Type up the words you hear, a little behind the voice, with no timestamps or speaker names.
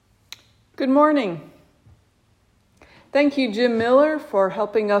Good morning. Thank you, Jim Miller, for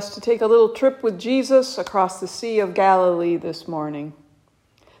helping us to take a little trip with Jesus across the Sea of Galilee this morning.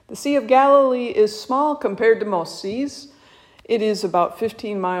 The Sea of Galilee is small compared to most seas. It is about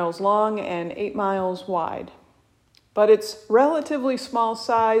 15 miles long and 8 miles wide. But its relatively small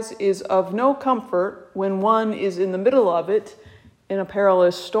size is of no comfort when one is in the middle of it in a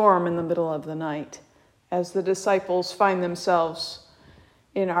perilous storm in the middle of the night, as the disciples find themselves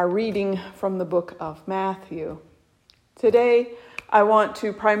in our reading from the book of Matthew. Today, I want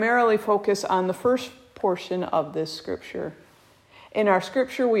to primarily focus on the first portion of this scripture. In our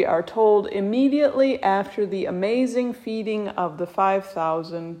scripture, we are told immediately after the amazing feeding of the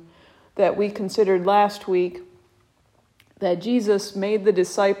 5,000 that we considered last week, that Jesus made the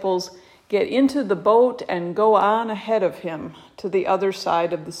disciples get into the boat and go on ahead of him to the other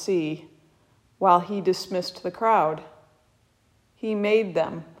side of the sea while he dismissed the crowd. He made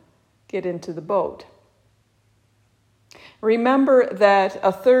them get into the boat. Remember that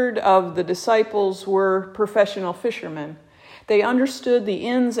a third of the disciples were professional fishermen. They understood the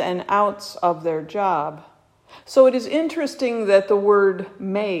ins and outs of their job. So it is interesting that the word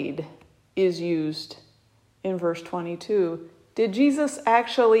made is used in verse 22. Did Jesus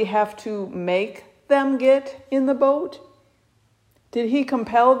actually have to make them get in the boat? Did he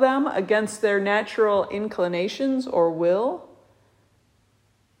compel them against their natural inclinations or will?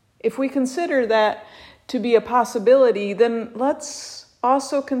 If we consider that to be a possibility, then let's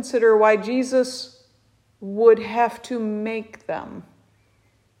also consider why Jesus would have to make them.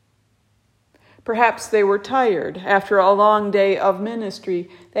 Perhaps they were tired after a long day of ministry.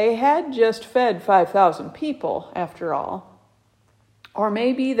 They had just fed 5,000 people, after all. Or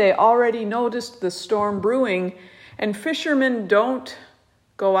maybe they already noticed the storm brewing, and fishermen don't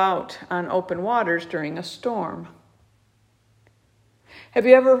go out on open waters during a storm. Have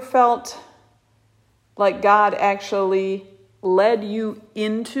you ever felt like God actually led you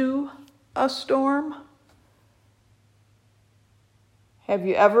into a storm? Have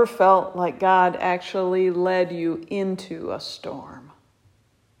you ever felt like God actually led you into a storm?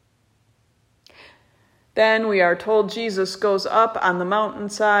 Then we are told Jesus goes up on the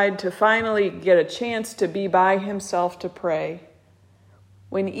mountainside to finally get a chance to be by himself to pray.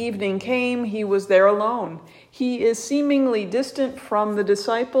 When evening came, he was there alone. He is seemingly distant from the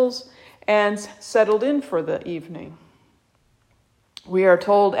disciples and settled in for the evening. We are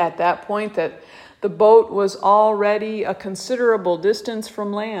told at that point that the boat was already a considerable distance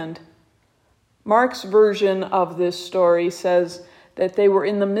from land. Mark's version of this story says that they were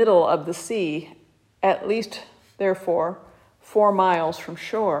in the middle of the sea, at least, therefore, 4 miles from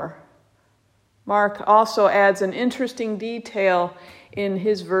shore. Mark also adds an interesting detail in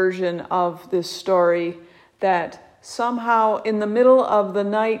his version of this story that somehow in the middle of the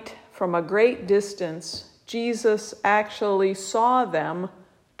night from a great distance, Jesus actually saw them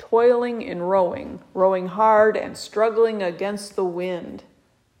toiling in rowing hard and struggling against the wind.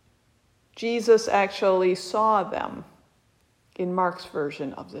 Jesus actually saw them in Mark's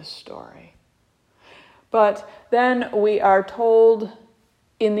version of this story. But then we are told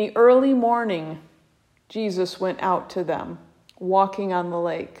in the early morning, Jesus went out to them, walking on the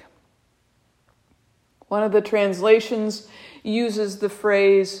lake. One of the translations uses the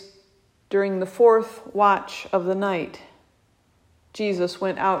phrase, during the 4th watch of the night, Jesus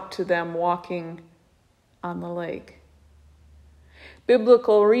went out to them walking on the lake.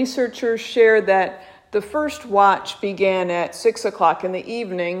 Biblical researchers share that the first watch began at 6 o'clock in the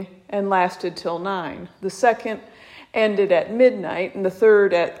evening and lasted till 9. The second ended at midnight, and the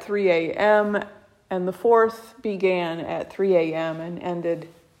third at 3 a.m., and the fourth began at 3 a.m. and ended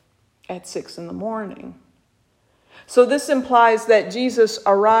at 6 in the morning. So this implies that Jesus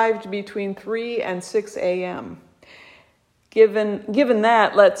arrived between 3 and 6 a.m. Given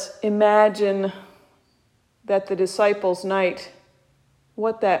that, let's imagine that the disciples' night,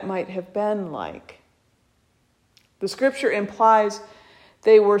 what that might have been like. The scripture implies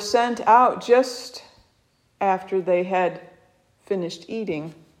they were sent out just after they had finished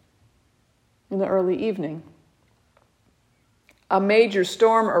eating in the early evening. A major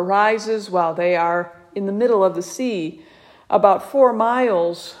storm arises while they are in the middle of the sea, about 4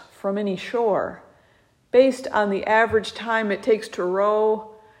 miles from any shore. Based on the average time it takes to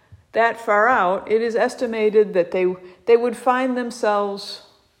row that far out, it is estimated that they would find themselves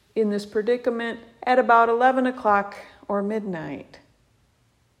in this predicament at about 11 o'clock or midnight.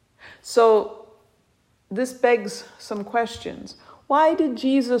 So this begs some questions. Why did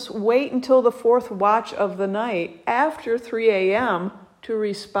Jesus wait until the 4th watch of the night after 3 a.m. to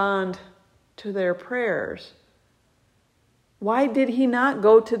respond to their prayers? Why did he not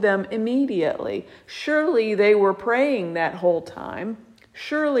go to them immediately? Surely they were praying that whole time.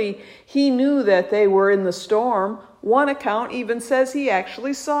 Surely he knew that they were in the storm. One account even says he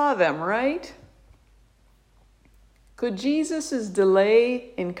actually saw them, right? Could Jesus'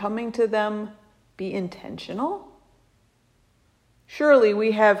 delay in coming to them be intentional? Surely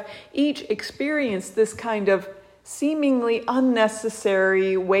we have each experienced this kind of seemingly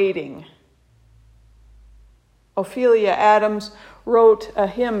unnecessary waiting. Ophelia Adams wrote a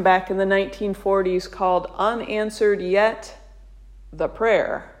hymn back in the 1940s called Unanswered Yet, the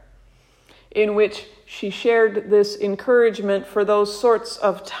Prayer, in which she shared this encouragement for those sorts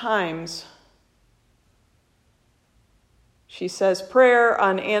of times. She says, prayer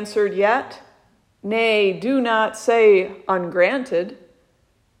unanswered yet? Nay, do not say ungranted.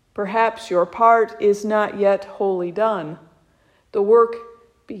 Perhaps your part is not yet wholly done. The work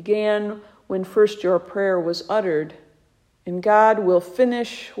began when first your prayer was uttered, and God will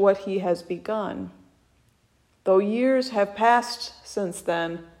finish what he has begun. Though years have passed since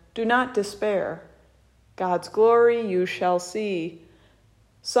then, do not despair. God's glory you shall see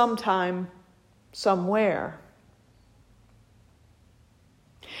sometime, somewhere.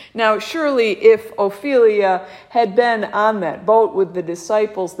 Now, surely if Ophelia had been on that boat with the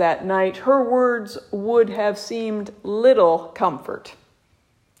disciples that night, her words would have seemed little comfort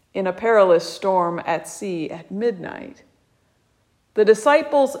in a perilous storm at sea at midnight. The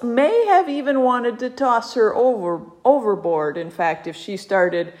disciples may have even wanted to toss her overboard, in fact, if she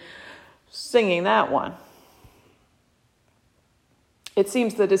started singing that one. It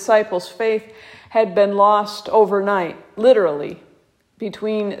seems the disciples' faith had been lost overnight, literally,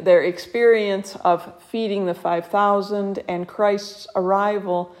 between their experience of feeding the 5,000 and Christ's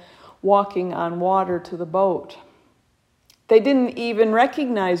arrival walking on water to the boat. They didn't even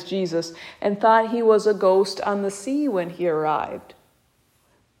recognize Jesus and thought he was a ghost on the sea when he arrived.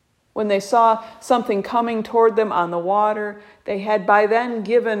 When they saw something coming toward them on the water, they had by then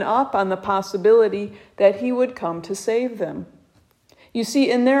given up on the possibility that he would come to save them. You see,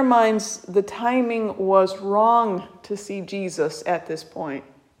 in their minds, the timing was wrong to see Jesus at this point.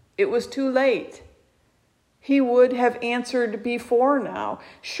 It was too late. He would have answered before now.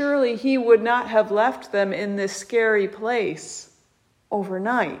 Surely he would not have left them in this scary place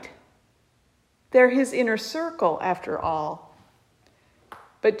overnight. They're his inner circle, after all.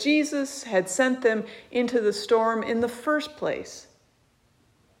 But Jesus had sent them into the storm in the first place.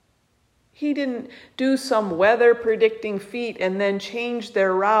 He didn't do some weather predicting feat and then change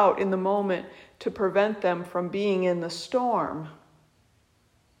their route in the moment to prevent them from being in the storm.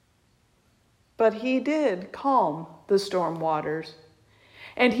 But he did calm the storm waters.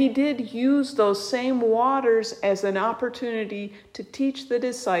 And he did use those same waters as an opportunity to teach the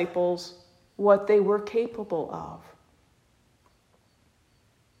disciples what they were capable of.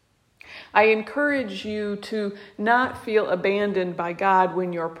 I encourage you to not feel abandoned by God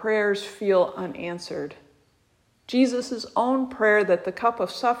when your prayers feel unanswered. Jesus' own prayer that the cup of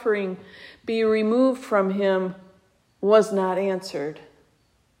suffering be removed from him was not answered.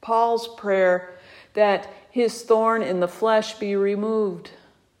 Paul's prayer that his thorn in the flesh be removed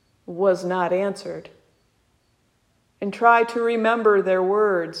was not answered. And try to remember their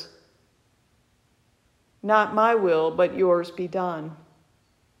words, not my will, but yours be done.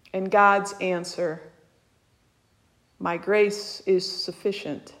 And God's answer, my grace is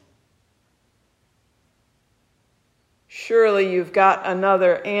sufficient. Surely you've got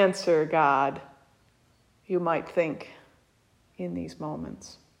another answer, God, you might think in these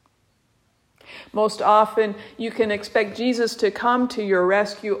moments. Most often, you can expect Jesus to come to your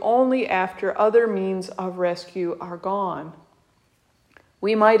rescue only after other means of rescue are gone.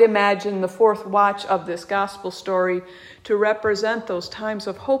 We might imagine the fourth watch of this gospel story to represent those times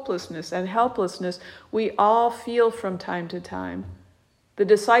of hopelessness and helplessness we all feel from time to time. The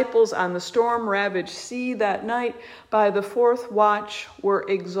disciples on the storm-ravaged sea that night by the fourth watch were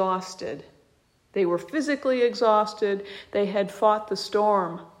exhausted. They were physically exhausted. They had fought the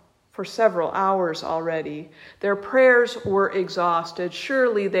storm for several hours already. Their prayers were exhausted.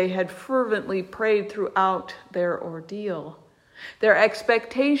 Surely they had fervently prayed throughout their ordeal. Their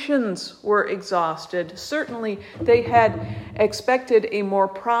expectations were exhausted. Certainly, they had expected a more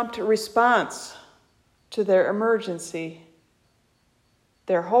prompt response to their emergency.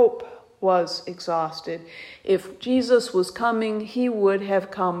 Their hope was exhausted. If Jesus was coming, he would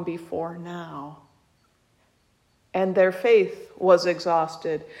have come before now. And their faith was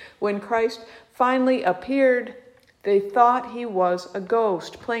exhausted. When Christ finally appeared, they thought he was a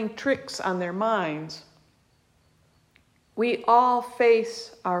ghost playing tricks on their minds. We all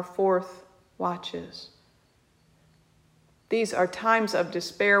face our fourth watches. These are times of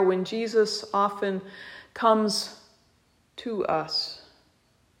despair when Jesus often comes to us.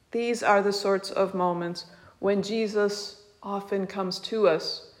 These are the sorts of moments when Jesus often comes to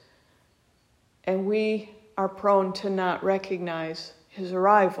us, and we are prone to not recognize his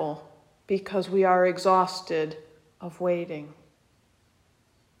arrival because we are exhausted of waiting.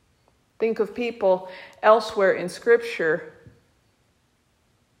 Think of people elsewhere in Scripture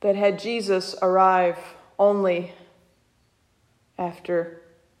that had Jesus arrive only after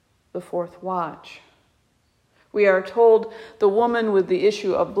the fourth watch. We are told the woman with the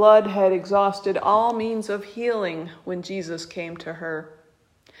issue of blood had exhausted all means of healing when Jesus came to her.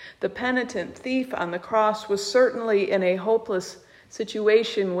 The penitent thief on the cross was certainly in a hopeless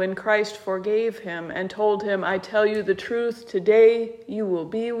situation when Christ forgave him and told him, "I tell you the truth, today you will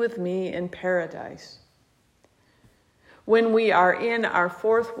be with me in paradise." When we are in our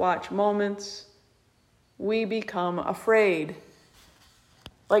fourth watch moments, we become afraid.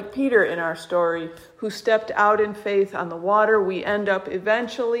 Like Peter in our story, who stepped out in faith on the water, we end up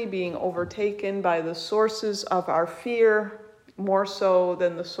eventually being overtaken by the sources of our fear, more so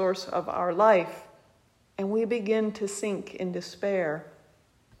than the source of our life, and we begin to sink in despair.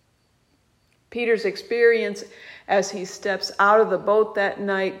 Peter's experience as he steps out of the boat that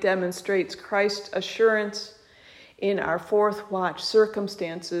night demonstrates Christ's assurance in our fourth watch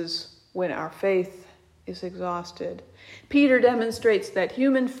circumstances when our faith is exhausted. Peter demonstrates that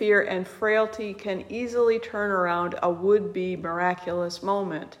human fear and frailty can easily turn around a would-be miraculous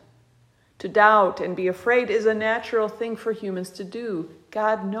moment. To doubt and be afraid is a natural thing for humans to do.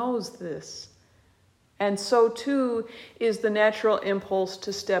 God knows this. And so too is the natural impulse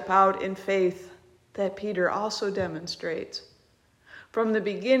to step out in faith that Peter also demonstrates. From the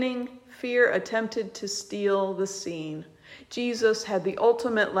beginning, fear attempted to steal the scene. Jesus had the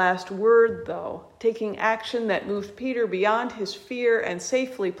ultimate last word, though, taking action that moved Peter beyond his fear and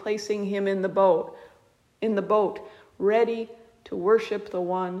safely placing him in the boat, ready to worship the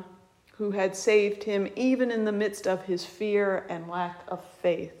one who had saved him even in the midst of his fear and lack of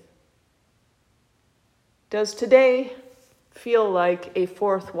faith. Does today feel like a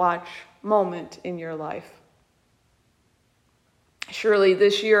fourth watch moment in your life? Surely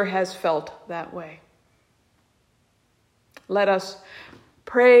this year has felt that way. Let us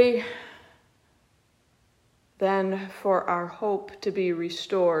pray then for our hope to be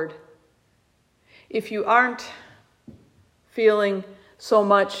restored. If you aren't feeling so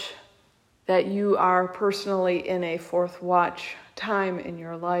much that you are personally in a fourth watch time in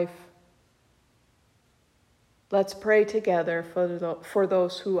your life, let's pray together for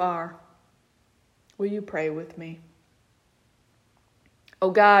those who are. Will you pray with me?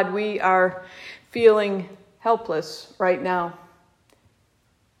 Oh God, we are feeling helpless right now.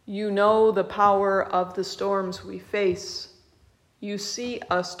 You know the power of the storms we face. You see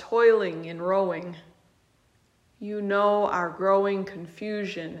us toiling and rowing. You know our growing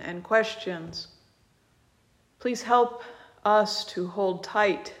confusion and questions. Please help us to hold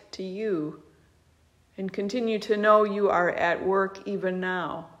tight to you and continue to know you are at work even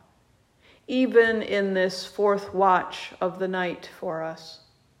now, even in this fourth watch of the night for us.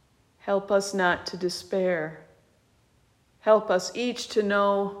 Help us not to despair. Help us each to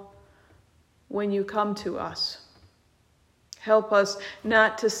know when you come to us. Help us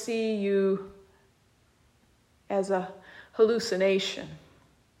not to see you as a hallucination.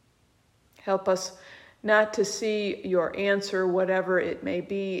 Help us not to see your answer, whatever it may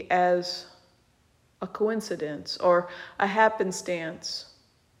be, as a coincidence or a happenstance.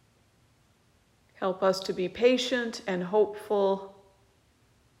 Help us to be patient and hopeful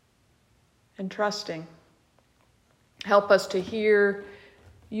and trusting. Help us to hear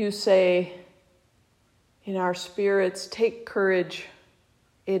you say in our spirits, "Take courage,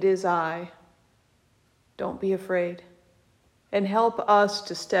 it is I. Don't be afraid." And help us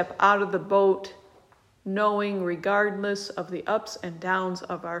to step out of the boat knowing, regardless of the ups and downs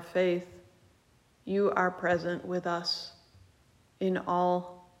of our faith, you are present with us in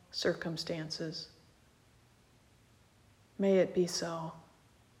all circumstances. May it be so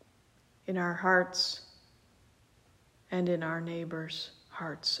in our hearts and in our neighbors'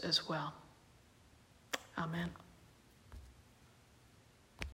 hearts as well. Amen.